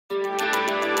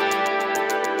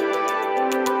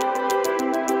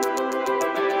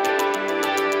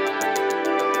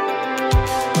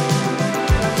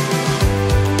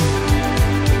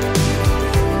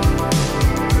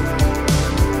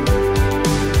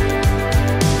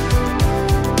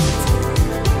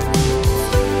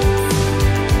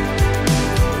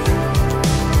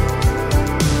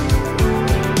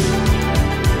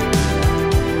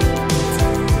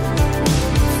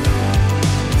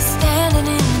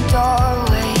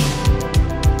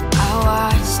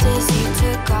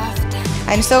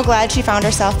I'm so glad she found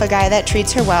herself a guy that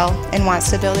treats her well and wants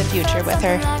to build a future with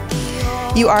her.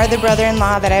 You are the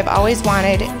brother-in-law that I've always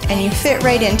wanted, and you fit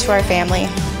right into our family.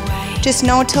 Just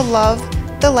know to love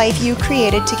the life you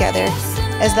created together,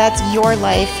 as that's your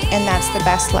life and that's the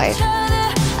best life.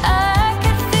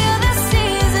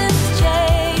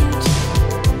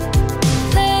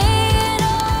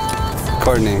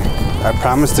 Courtney, I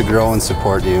promise to grow and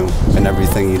support you in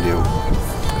everything you do.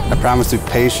 I promise to be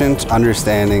patient,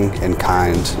 understanding, and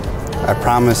kind. I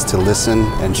promise to listen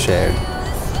and share.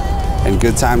 In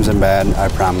good times and bad, I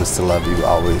promise to love you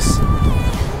always.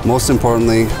 Most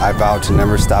importantly, I vow to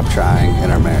never stop trying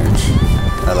in our marriage.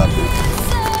 I love you.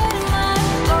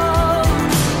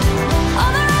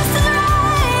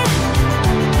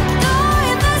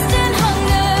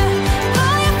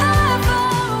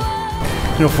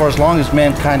 You know, for as long as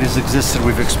mankind has existed,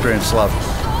 we've experienced love.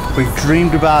 We've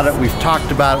dreamed about it, we've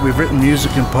talked about it, we've written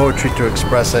music and poetry to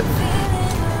express it.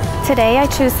 Today, I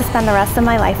choose to spend the rest of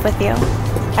my life with you.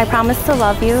 I promise to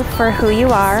love you for who you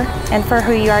are and for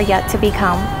who you are yet to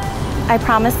become. I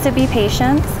promise to be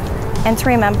patient and to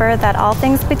remember that all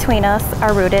things between us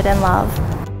are rooted in love.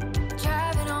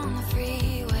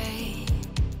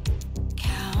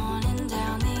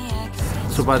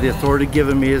 So by the authority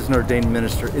given me as an ordained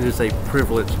minister, it is a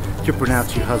privilege to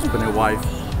pronounce you husband and wife.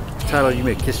 Tyler, you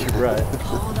may kiss your bride.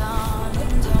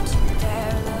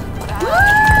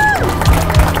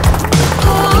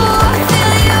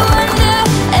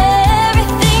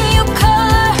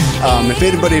 If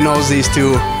anybody knows these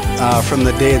two, from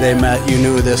the day they met, you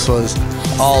knew this was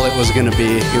all it was going to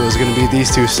be. It was going to be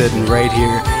these two sitting right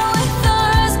here.